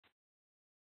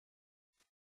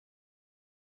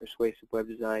persuasive web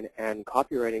design and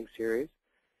copywriting series,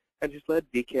 and has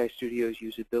led DKI Studio's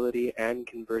usability and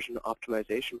conversion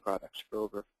optimization projects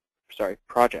for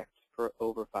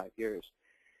over 5 years.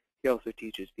 He also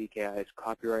teaches BKI's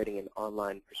copywriting and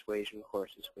online persuasion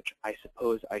courses, which I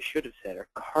suppose I should have said are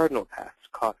Cardinal Path's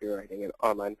copywriting and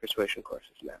online persuasion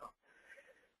courses now.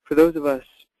 For those of us,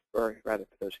 or rather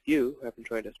for those of you who haven't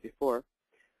joined us before,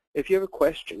 if you have a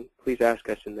question, please ask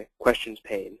us in the questions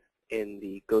pane in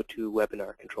the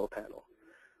GoToWebinar control panel.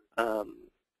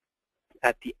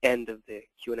 At the end of the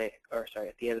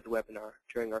at the end of the webinar,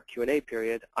 during our Q&A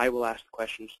period, I will ask the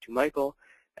questions to Michael,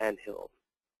 and he'll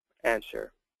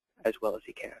answer as well as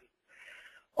he can.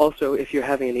 Also, if you're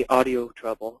having any audio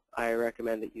trouble, I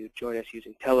recommend that you join us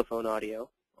using telephone audio,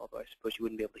 although I suppose you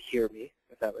wouldn't be able to hear me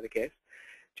if that were the case.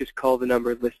 Just call the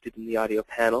number listed in the audio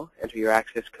panel, enter your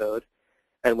access code,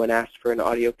 and when asked for an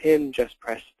audio pin, just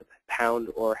press the pound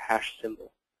or hash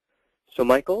symbol. So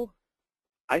Michael,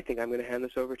 I think I'm going to hand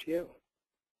this over to you.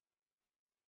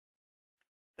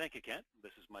 Thank you, Kent.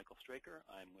 This is Michael Straker.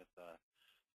 I'm with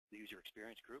the User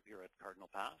Experience Group here at Cardinal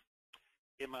Path.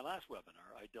 In my last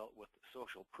webinar, I dealt with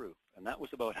social proof, and that was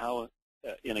about how,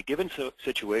 in a given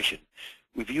situation,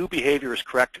 we view behavior as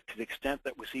correct to the extent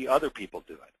that we see other people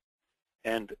do it.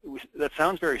 And that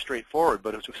sounds very straightforward,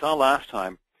 but as we saw last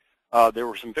time, there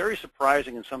were some very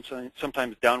surprising and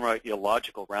sometimes downright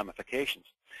illogical ramifications.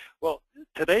 Well,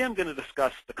 today I'm going to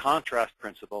discuss the contrast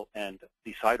principle and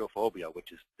Decide-O-Phobia,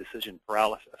 which is decision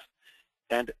paralysis.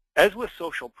 And as with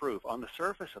social proof, on the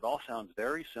surface it all sounds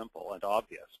very simple and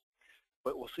obvious,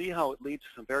 but we'll see how it leads to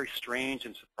some very strange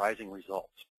and surprising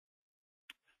results.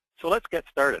 So let's get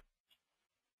started.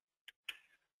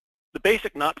 The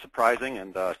basic, not surprising,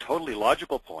 and totally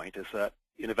logical point is that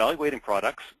in evaluating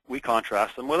products, we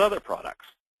contrast them with other products.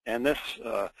 And this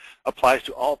applies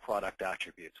to all product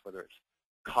attributes, whether it's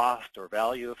cost or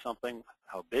value of something,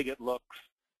 how big it looks,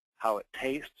 how it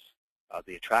tastes,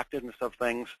 the attractiveness of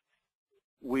things.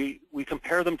 We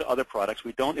compare them to other products.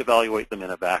 We don't evaluate them in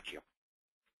a vacuum.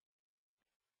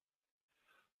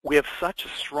 We have such a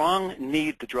strong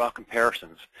need to draw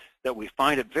comparisons that we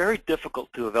find it very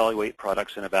difficult to evaluate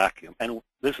products in a vacuum. And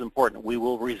this is important. We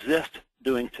will resist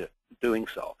doing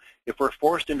so. If we're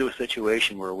forced into a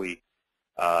situation where we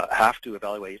have to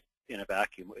evaluate in a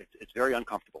vacuum, it's very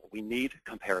uncomfortable. We need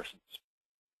comparisons.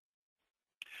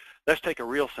 Let's take a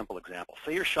real simple example.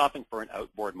 Say you're shopping for an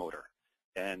outboard motor,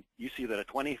 and you see that a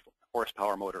 20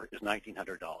 horsepower motor is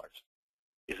 $1,900.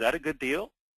 Is that a good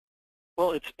deal?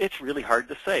 Well, it's really hard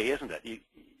to say, isn't it?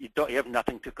 You have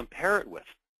nothing to compare it with.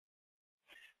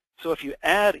 So if you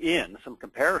add in some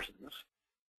comparisons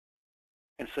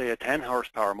and say a 10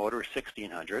 horsepower motor is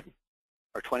 $1,600,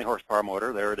 or 20 horsepower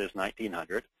motor, there it is,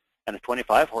 $1,900, and a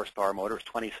 25 horsepower motor is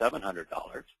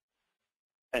 $2,700.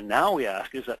 And now we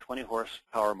ask, is that 20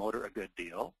 horsepower motor a good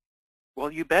deal? Well,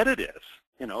 you bet it is.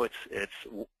 You know, it's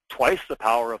twice the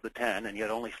power of the 10 and yet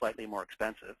only slightly more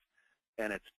expensive.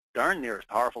 And it's darn near as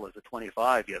powerful as the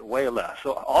 25, yet way less.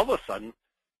 So all of a sudden,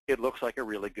 it looks like a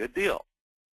really good deal.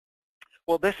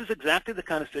 Well, this is exactly the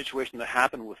kind of situation that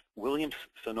happened with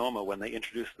Williams-Sonoma when they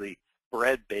introduced the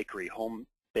bread bakery home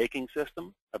baking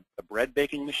system, a bread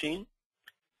baking machine.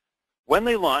 When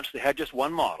they launched, they had just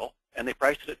one model, and they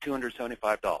priced it at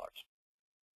 $275.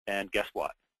 And guess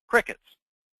what? Crickets.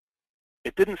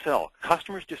 It didn't sell.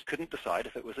 Customers just couldn't decide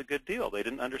if it was a good deal. They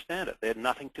didn't understand it. They had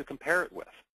nothing to compare it with.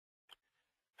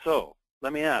 So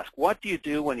let me ask, what do you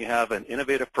do when you have an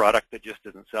innovative product that just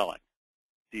isn't selling?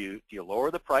 Do you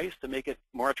lower the price to make it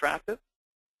more attractive?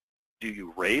 Do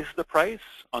you raise the price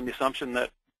on the assumption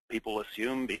that people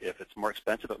assume if it's more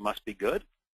expensive, it must be good?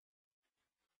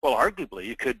 Well, arguably,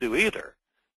 you could do either.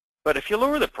 But if you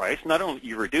lower the price, not only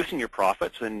you're reducing your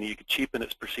profits, and you could cheapen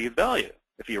its perceived value.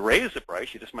 If you raise the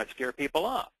price, you just might scare people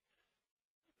off.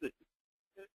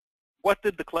 What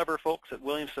did the clever folks at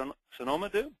Williams-Sonoma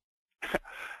do?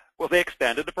 Well, they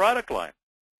expanded the product line.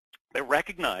 They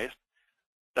recognized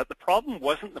that the problem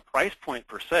wasn't the price point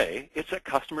per se, it's that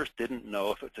customers didn't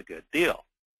know if it's a good deal.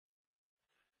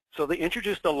 So they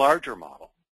introduced a larger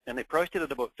model, and they priced it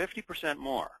at about 50%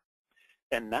 more.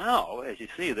 And now, as you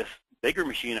see, this bigger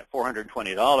machine at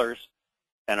 $420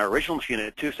 and our original machine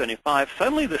at $275,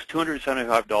 suddenly this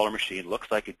 $275 machine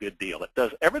looks like a good deal. It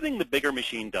does everything the bigger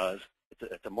machine does.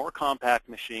 It's a more compact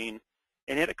machine,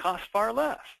 and yet it costs far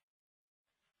less.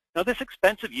 Now, this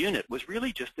expensive unit was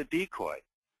really just a decoy.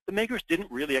 The makers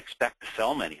didn't really expect to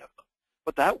sell many of them,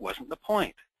 but that wasn't the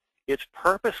point. Its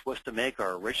purpose was to make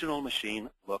our original machine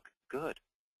look good,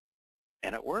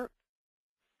 and it worked.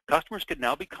 Customers could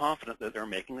now be confident that they're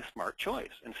making a smart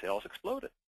choice, and sales exploded.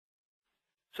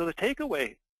 So the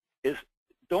takeaway is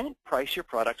don't price your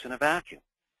products in a vacuum.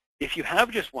 If you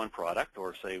have just one product,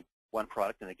 or say one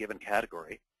product in a given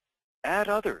category, add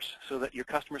others so that your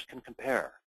customers can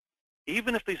compare.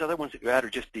 Even if these other ones that you add are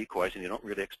just decoys and you don't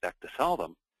really expect to sell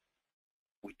them,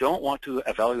 we don't want to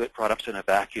evaluate products in a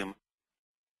vacuum.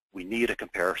 We need a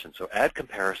comparison, so add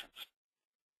comparisons.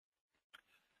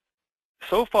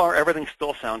 So far, everything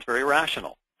still sounds very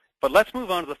rational, but let's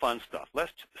move on to the fun stuff.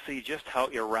 Let's see just how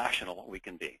irrational we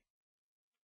can be.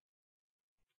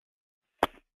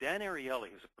 Dan Ariely,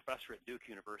 who's a professor at Duke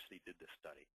University, did this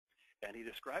study, and he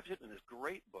describes it in his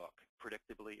great book,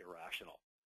 Predictably Irrational.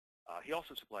 He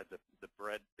also supplied the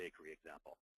bread bakery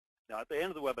example. Now, at the end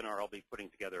of the webinar, I'll be putting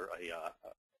together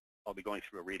I'll be going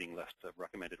through a reading list of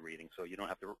recommended reading, so you don't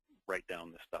have to write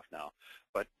down this stuff now.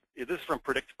 But this is from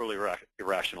Predictably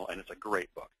Irrational, and it's a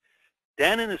great book.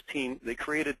 Dan and his team, they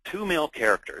created two male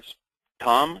characters,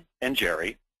 Tom and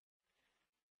Jerry,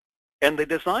 and they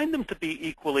designed them to be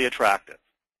equally attractive.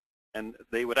 And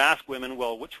they would ask women,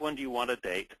 well, which one do you want to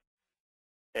date?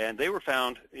 And they were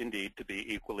found, indeed, to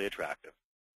be equally attractive.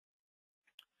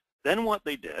 Then what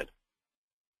they did,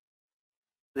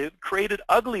 they created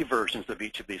ugly versions of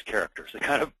each of these characters. They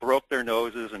kind of broke their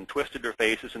noses and twisted their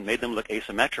faces and made them look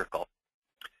asymmetrical.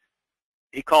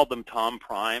 He called them Tom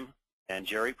Prime and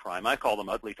Jerry Prime. I call them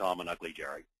Ugly Tom and Ugly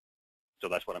Jerry. So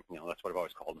that's what that's what I've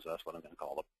always called them, so that's what I'm going to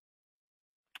call them.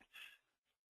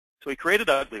 So he created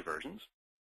ugly versions,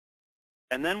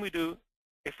 and then we do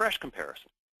a fresh comparison.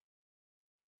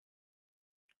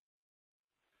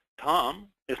 Tom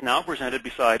is now presented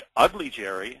beside Ugly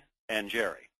Jerry and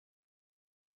Jerry.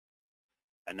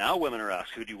 And now women are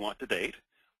asked, who do you want to date?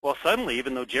 Well, suddenly,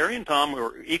 even though Jerry and Tom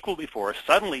were equal before,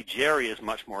 suddenly Jerry is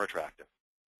much more attractive.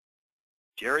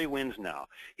 Jerry wins now.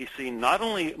 He's seen not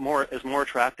only as more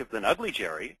attractive than Ugly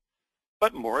Jerry,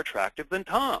 but more attractive than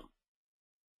Tom.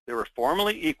 They were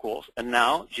formerly equals, and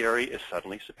now Jerry is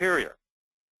suddenly superior.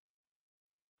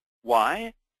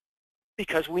 Why?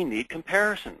 Because we need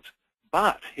comparisons.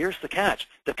 But here's the catch.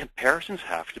 The comparisons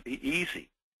have to be easy.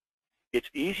 It's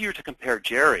easier to compare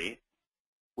Jerry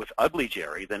with Ugly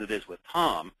Jerry than it is with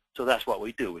Tom, so that's what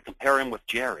we do. We compare him with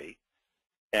Jerry,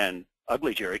 and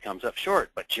Ugly Jerry comes up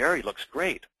short, but Jerry looks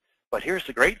great. But here's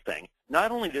the great thing. Not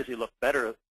only does he look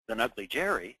better than Ugly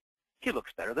Jerry, he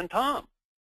looks better than Tom.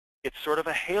 It's sort of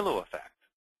a halo effect.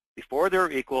 Before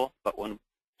they're equal, but when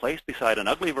placed beside an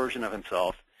ugly version of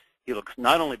himself, he looks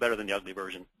not only better than the ugly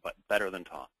version, but better than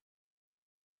Tom.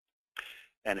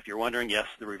 And if you're wondering, yes,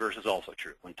 the reverse is also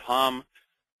true. When Tom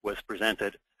was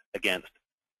presented against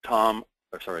Tom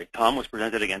was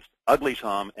presented against Ugly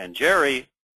Tom and Jerry,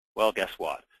 well, guess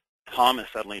what? Tom is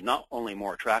suddenly not only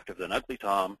more attractive than Ugly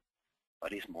Tom,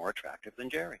 but he's more attractive than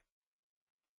Jerry.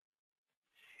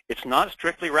 It's not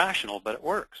strictly rational, but it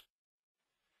works.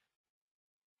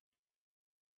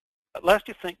 Lest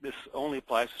you think this only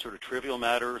applies to sort of trivial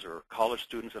matters or college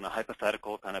students in a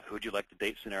hypothetical kind of who'd you like to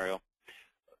date scenario,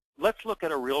 let's look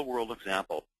at a real-world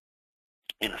example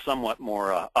in a somewhat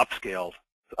more upscale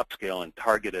and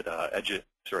targeted,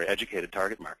 educated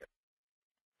target market.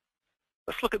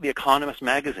 Let's look at The Economist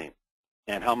magazine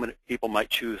and how many people might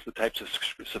choose the types of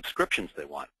subscriptions they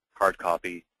want, hard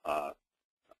copy,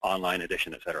 online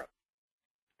edition, etc.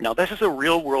 Now, this is a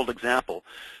real-world example,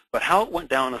 but how it went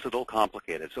down is a little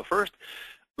complicated. So first,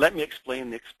 let me explain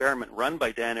the experiment run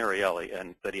by Dan Ariely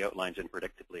and that he outlines in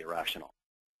Predictably Irrational.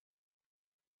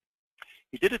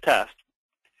 He did a test,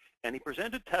 and he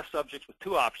presented test subjects with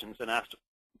two options and asked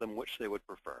them which they would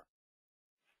prefer.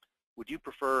 Would you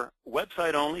prefer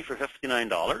website only for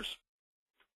 $59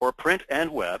 or print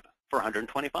and web for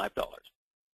 $125?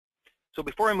 So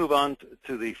before I move on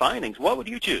to the findings, what would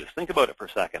you choose? Think about it for a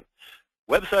second.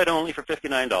 Website only for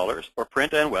 $59 or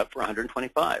print and web for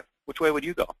 $125? Which way would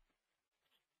you go?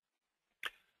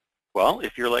 Well,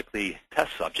 if you're like the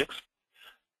test subjects,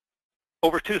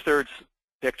 over 2/3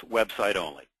 picked website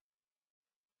only.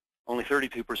 Only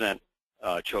 32%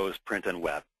 chose print and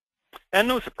web. And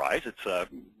no surprise, it's a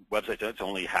website that's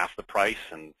only half the price,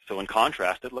 and so in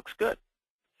contrast, it looks good.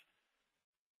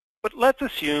 But let's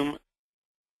assume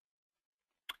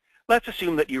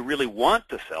that you really want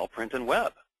to sell print and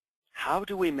web. How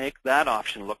do we make that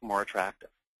option look more attractive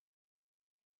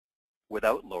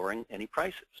without lowering any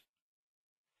prices?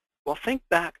 Well, think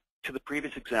back to the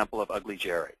previous example of Ugly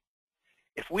Jerry.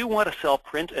 If we want to sell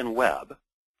print and web,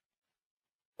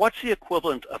 what's the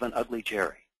equivalent of an Ugly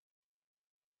Jerry?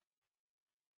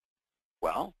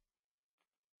 Well,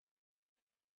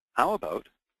 how about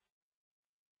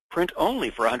print only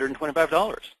for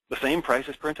 $125, the same price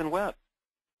as print and web?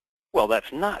 Well,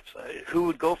 that's nuts. Who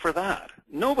would go for that?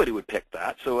 Nobody would pick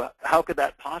that, so how could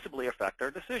that possibly affect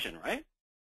our decision, right?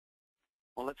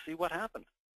 Well, let's see what happened.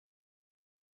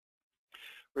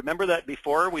 Remember that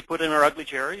before we put in our ugly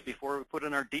cherry, before we put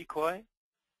in our decoy,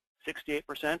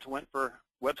 68% went for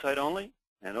website only,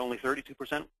 and only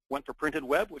 32% went for printed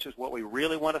web, which is what we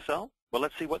really want to sell. Well,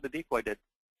 let's see what the decoy did.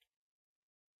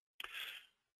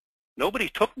 Nobody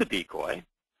took the decoy,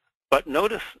 but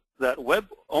notice that web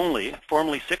only,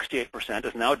 formerly 68%,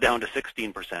 is now down to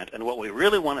 16%, and what we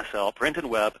really want to sell, printed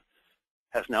web,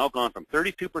 has now gone from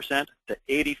 32% to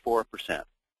 84%.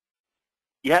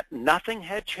 Yet nothing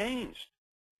had changed.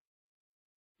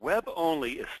 Web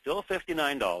only is still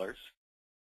 $59.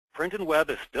 Print and web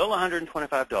is still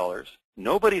 $125.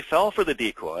 Nobody fell for the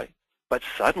decoy, but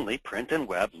suddenly print and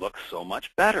web looks so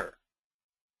much better.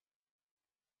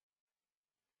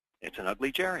 It's an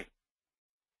ugly cherry.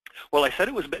 Well, I said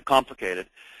it was a bit complicated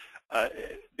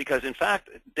because, in fact,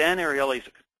 Dan Ariely's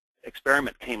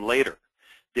experiment came later.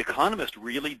 The Economist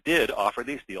really did offer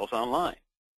these deals online.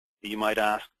 You might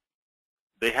ask,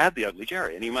 they had the ugly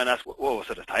cherry. And you might ask, well, was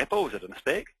it a typo? Was it a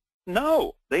mistake?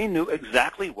 No, they knew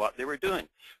exactly what they were doing.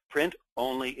 Print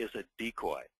only is a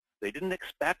decoy. They didn't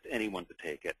expect anyone to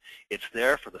take it. It's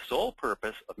there for the sole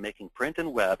purpose of making print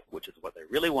and web, which is what they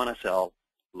really want to sell,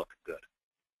 look good.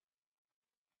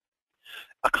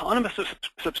 Economist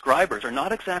subscribers are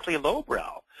not exactly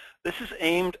lowbrow. This is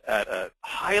aimed at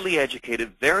highly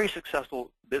educated, very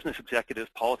successful business executives,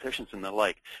 politicians, and the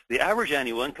like. The average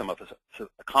annual income of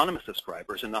Economist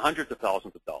subscribers in the hundreds of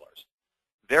thousands of dollars.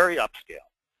 Very upscale.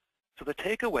 So the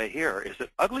takeaway here is that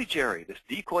ugly cherry, this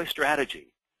decoy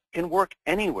strategy, can work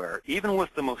anywhere, even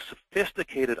with the most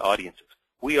sophisticated audiences.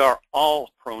 We are all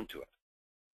prone to it.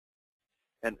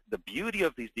 And the beauty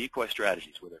of these decoy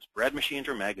strategies, whether it's bread machines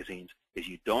or magazines, is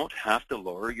you don't have to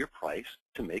lower your price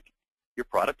to make your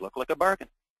product look like a bargain.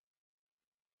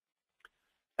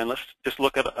 And let's just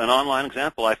look at an online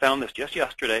example. I found this just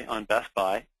yesterday on Best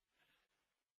Buy.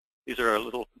 These are our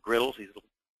little griddles, these little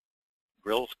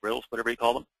grills, whatever you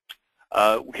call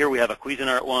them. Here we have a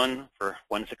Cuisinart one for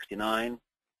 $169.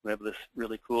 We have this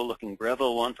really cool looking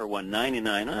Breville one for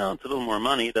 $199. Well, it's a little more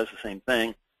money, it does the same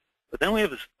thing. But then we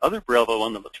have this other Breville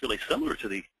one that looks really similar to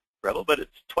the Breville, but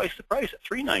it's twice the price at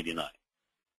 $399.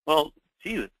 Well,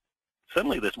 gee,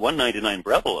 suddenly this $199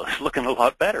 Breville is looking a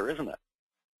lot better, isn't it?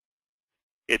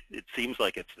 It seems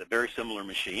like it's a very similar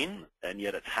machine, and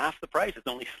yet it's half the price. It's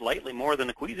only slightly more than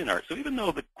the Cuisinart. So even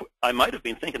though I might have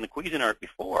been thinking the Cuisinart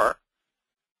before,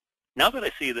 now that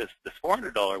I see this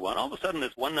 $400 one, all of a sudden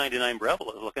this $199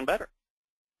 Breville is looking better.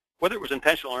 Whether it was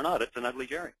intentional or not, it's an ugly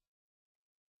cherry.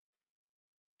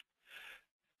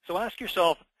 So ask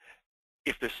yourself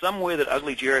if there's some way that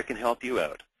ugly cherry can help you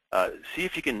out. See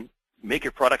if you can make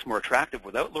your products more attractive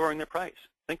without lowering their price.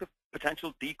 Think of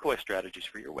potential decoy strategies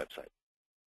for your website.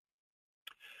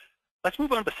 Let's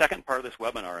move on to the second part of this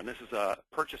webinar, and this is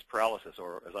purchase paralysis,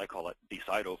 or as I call it,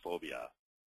 Decide-O-Phobia.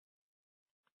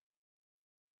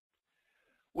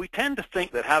 We tend to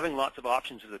think that having lots of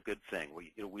options is a good thing.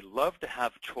 We love to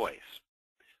have choice,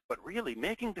 but really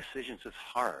making decisions is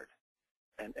hard,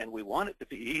 and we want it to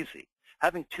be easy.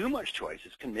 Having too much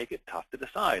choices can make it tough to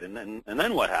decide, and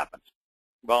then what happens?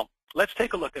 Well, let's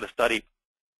take a look at a study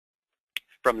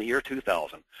from the year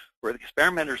 2000, where the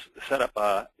experimenters set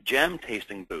up jam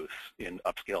tasting booths in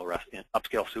upscale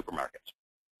supermarkets.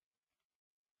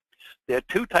 They had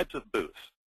two types of booths.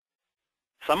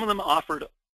 Some of them offered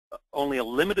only a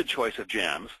limited choice of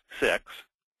jams, 6,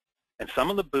 and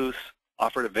some of the booths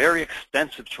offered a very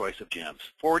extensive choice of jams,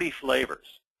 40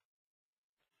 flavors.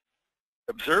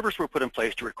 Observers were put in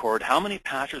place to record how many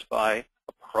passers-by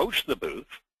approached the booth,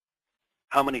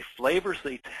 how many flavors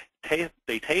they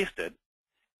tasted,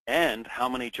 and how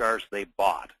many jars they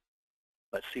bought.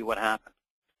 Let's see what happened.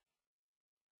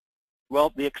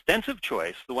 Well, the extensive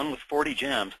choice, the one with 40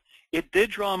 jams, it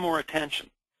did draw more attention.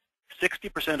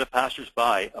 60% of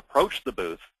passers-by approached the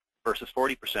booth versus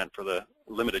 40% for the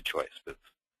limited choice booth.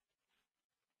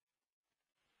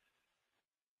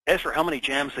 As for how many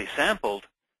jams they sampled,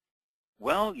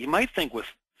 well, you might think with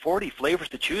 40 flavors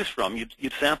to choose from,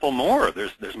 you'd sample more.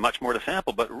 There's much more to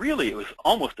sample, but really it was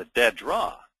almost a dead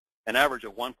draw, an average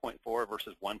of 1.4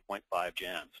 versus 1.5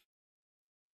 jams.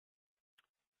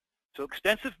 So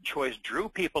extensive choice drew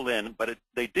people in, but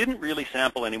they didn't really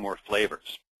sample any more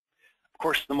flavors. Of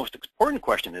course, the most important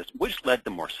question is, which led to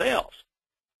more sales?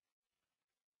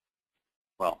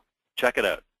 Well, check it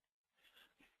out.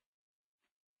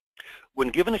 When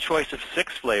given a choice of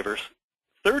 6 flavors,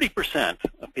 30%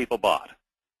 of people bought.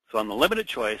 So on the limited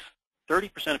choice,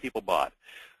 30% of people bought.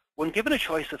 When given a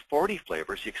choice of 40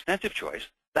 flavors, the extensive choice,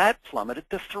 that plummeted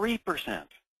to 3%.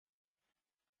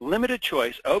 Limited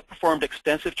choice outperformed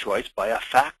extensive choice by a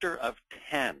factor of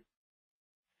 10.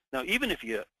 Now, even if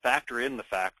you factor in the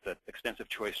fact that extensive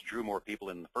choice drew more people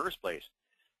in the first place,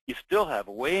 you still have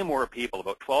way more people,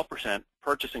 about 12%,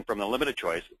 purchasing from the limited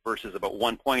choice versus about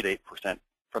 1.8%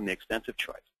 from the extensive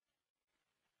choice.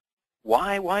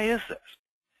 Why is this?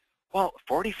 Well,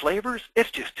 40 flavors,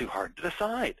 it's just too hard to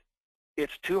decide.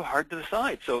 It's too hard to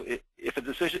decide. So if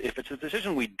it's a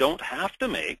decision we don't have to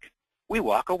make, we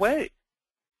walk away.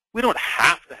 We don't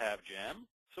have to have jam,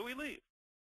 so we leave.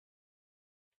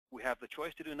 We have the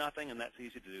choice to do nothing, and that's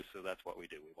easy to do, so that's what we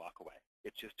do. We walk away.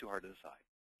 It's just too hard to decide.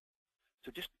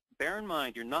 So just bear in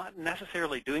mind, you're not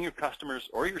necessarily doing your customers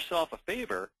or yourself a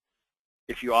favor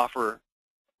if you offer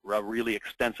a really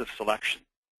extensive selection.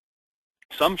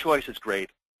 Some choice is great,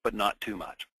 but not too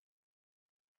much.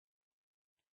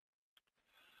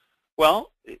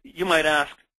 Well, you might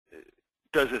ask,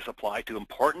 does this apply to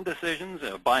important decisions?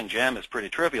 Buying jam is pretty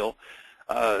trivial.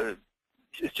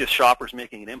 It's just shoppers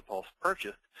making an impulse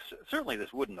purchase. Certainly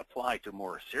this wouldn't apply to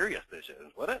more serious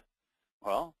decisions, would it?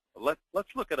 Well,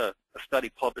 let's look at a study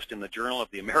published in the Journal of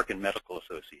the American Medical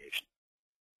Association.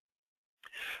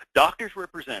 Doctors were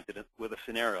presented with a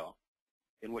scenario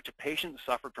in which a patient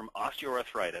suffered from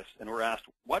osteoarthritis and were asked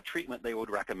what treatment they would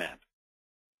recommend.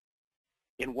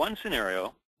 In one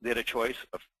scenario, they had a choice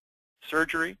of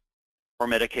surgery or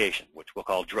medication, which we'll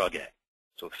call drug A.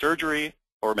 So surgery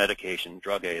or medication,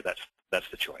 drug A, that's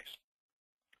the choice.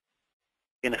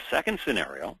 In a second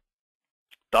scenario,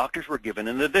 doctors were given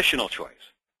an additional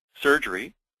choice: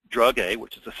 surgery, drug A,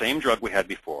 which is the same drug we had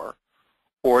before,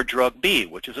 or drug B,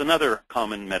 which is another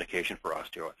common medication for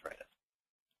osteoarthritis.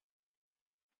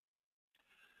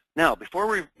 Now, before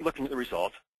we're looking at the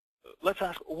results, let's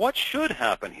ask, what should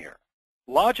happen here?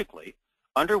 Logically,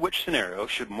 under which scenario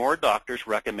should more doctors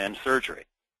recommend surgery?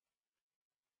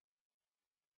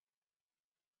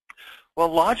 Well,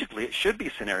 logically, it should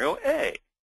be scenario A.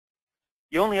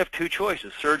 You only have two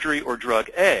choices, surgery or drug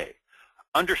A.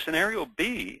 Under scenario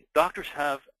B, doctors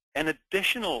have an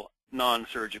additional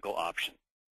non-surgical option,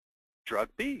 drug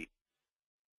B.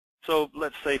 So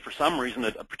let's say for some reason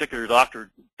that a particular doctor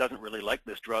doesn't really like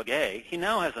this drug A. He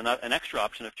now has an extra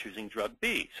option of choosing drug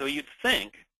B. So you'd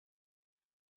think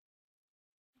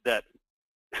that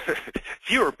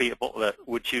fewer people that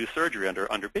would choose surgery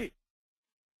under B.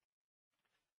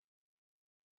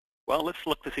 Well, let's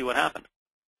look to see what happened.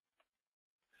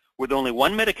 With only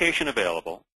one medication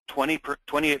available,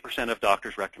 28% of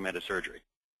doctors recommended surgery.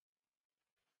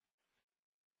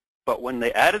 But when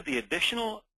they added the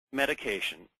additional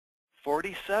medication,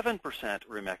 47%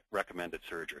 recommended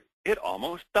surgery. It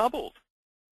almost doubled.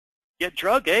 Yet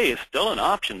drug A is still an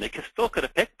option. They still could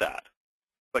have picked that.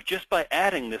 But just by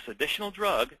adding this additional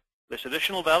drug, this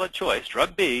additional valid choice,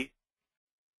 drug B,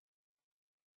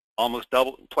 almost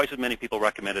twice as many people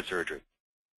recommended surgery.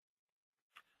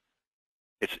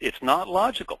 It's not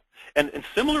logical. And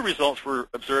similar results were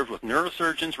observed with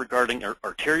neurosurgeons regarding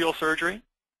arterial surgery,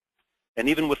 and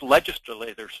even with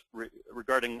legislators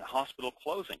regarding hospital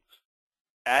closings.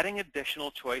 Adding additional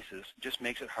choices just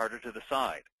makes it harder to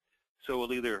decide. So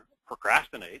we'll either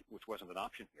procrastinate, which wasn't an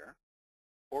option here,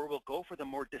 or we'll go for the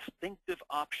more distinctive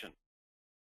option.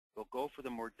 We'll go for the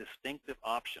more distinctive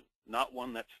option, not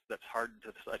one that's hard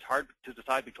to decide. It's hard to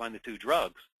decide between the two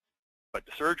drugs, but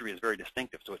the surgery is very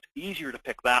distinctive, so it's easier to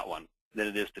pick that one than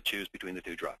it is to choose between the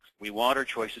two drugs. We want our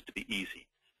choices to be easy.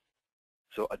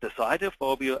 So a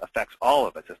Decide-O-Phobia affects all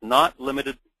of us. It's not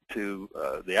limited to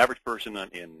the average person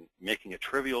in making a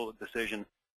trivial decision. In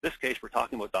this case, we're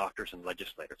talking about doctors and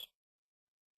legislators.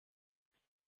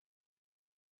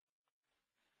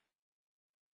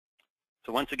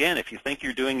 So once again, if you think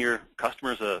you're doing your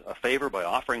customers a favor by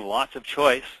offering lots of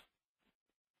choice,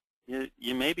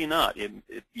 you maybe not.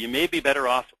 You may be better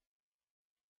off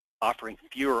offering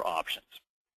fewer options.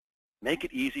 Make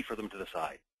it easy for them to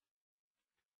decide.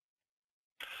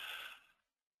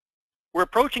 We're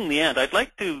approaching the end. I'd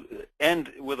like to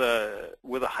end with a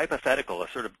hypothetical, a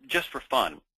sort of just for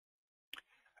fun.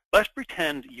 Let's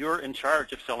pretend you're in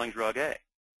charge of selling drug A.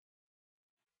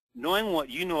 Knowing what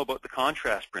you know about the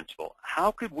contrast principle, how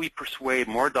could we persuade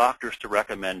more doctors to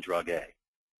recommend drug A?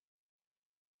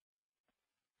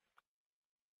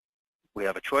 We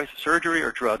have a choice of surgery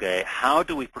or drug A. How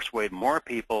do we persuade more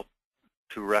people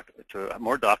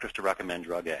more doctors to recommend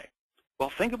drug A? Well,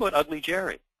 think about Ugly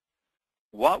Jerry.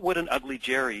 What would an Ugly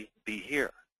Jerry be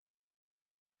here?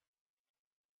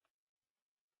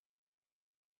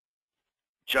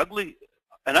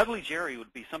 An Ugly Jerry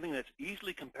would be something that's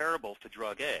easily comparable to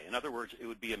drug A. In other words, it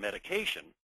would be a medication,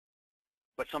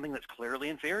 but something that's clearly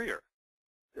inferior.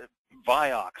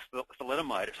 Vioxx,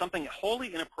 thalidomide, or something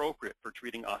wholly inappropriate for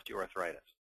treating osteoarthritis.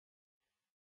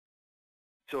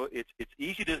 So it's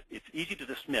easy to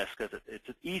dismiss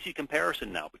easy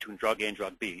comparison now between drug A and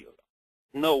drug B.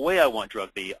 No way I want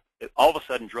drug B. All of a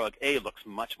sudden, drug A looks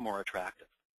much more attractive.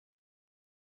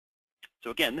 So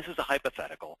again, this is a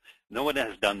hypothetical. No one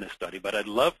has done this study, but I'd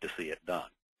love to see it done.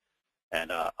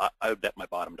 And I would bet my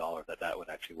bottom dollar that that would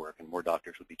actually work, and more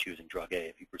doctors would be choosing drug A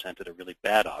if you presented a really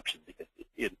bad option, because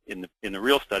in the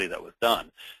real study that was done,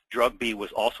 drug B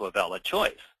was also a valid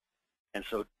choice. And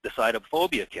so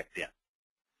Decide-O-Phobia kicked in.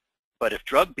 But if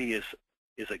drug B is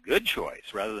a good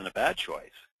choice rather than a bad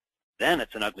choice, then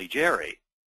it's an ugly Jerry,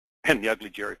 and the ugly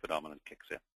Jerry phenomenon kicks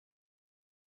in.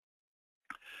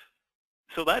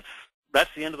 So that's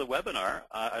the end of the webinar.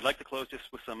 I'd like to close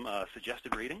just with some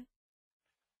suggested reading.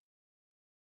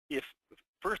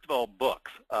 First of all,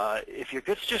 books. If you're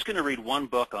just going to read one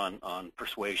book on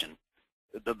persuasion,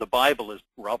 the Bible is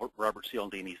Robert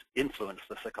Cialdini's Influence,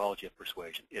 the Psychology of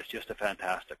Persuasion. It's just a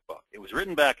fantastic book. It was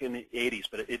written back in the 80s,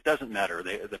 but it doesn't matter.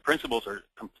 The principles are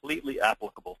completely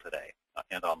applicable today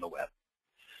and on the web.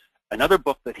 Another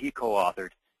book that he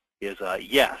co-authored is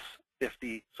Yes,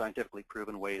 50 Scientifically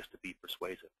Proven Ways to Be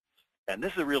Persuasive. And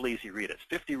this is a real easy read. It's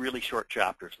 50 really short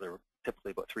chapters. They're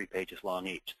typically about 3 pages long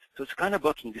each. So it's the kind of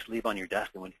book you can just leave on your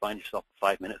desk, and when you find yourself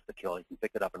 5 minutes to kill, you can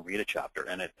pick it up and read a chapter.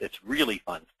 And it's really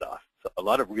fun stuff. So a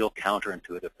lot of real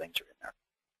counterintuitive things are in there.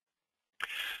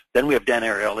 Then we have Dan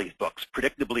Ariely's books.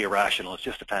 Predictably Irrational is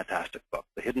just a fantastic book.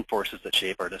 The Hidden Forces That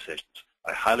Shape Our Decisions.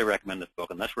 I highly recommend this book,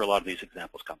 and that's where a lot of these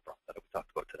examples come from that we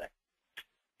talked about today.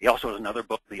 He also has another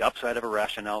book, The Upside of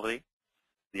Irrationality,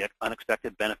 The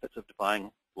Unexpected Benefits of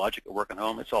Defying Logic at Work and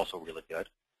Home. It's also really good.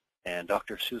 And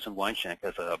Dr. Susan Weinshank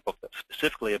has a book that's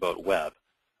specifically about web,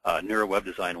 neuro-web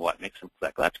design, what makes them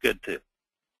click. That's good too.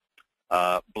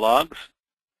 Blogs,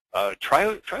 try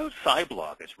out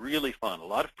SciBlog. It's really fun. A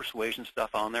lot of persuasion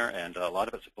stuff on there, and a lot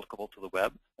of it's applicable to the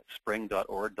web at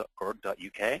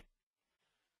spring.org.uk.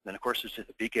 Then, of course, there's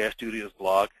the BKI Studios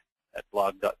blog at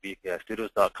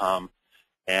blog.bkistudios.com,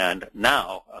 and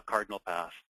now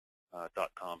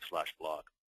cardinalpath.com/blog.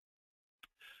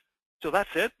 So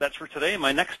that's it. That's for today.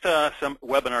 My next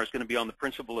webinar is going to be on the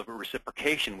principle of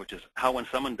reciprocation, which is how when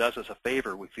someone does us a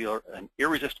favor, we feel an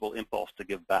irresistible impulse to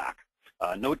give back.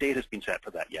 No date has been set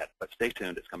for that yet, but stay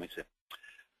tuned. It's coming soon.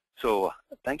 So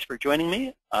thanks for joining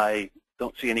me. I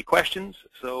don't see any questions.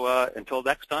 So until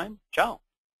next time, ciao.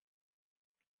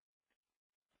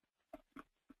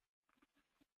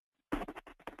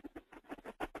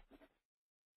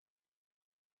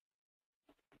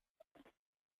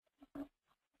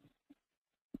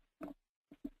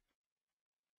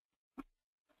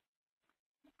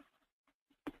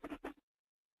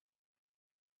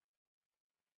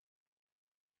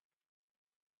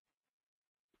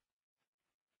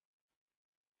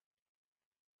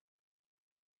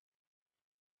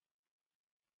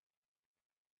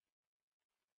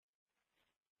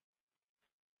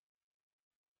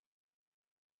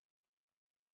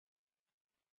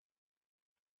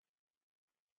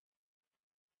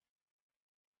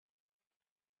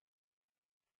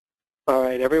 All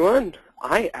right, everyone.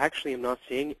 I actually am not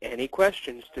seeing any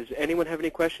questions. Does anyone have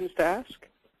any questions to ask?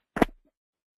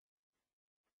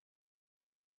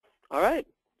 All right.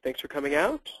 Thanks for coming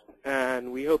out,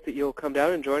 and we hope that you'll come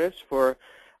down and join us for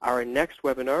our next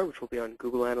webinar, which will be on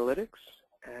Google Analytics.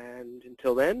 And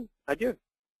until then, adieu.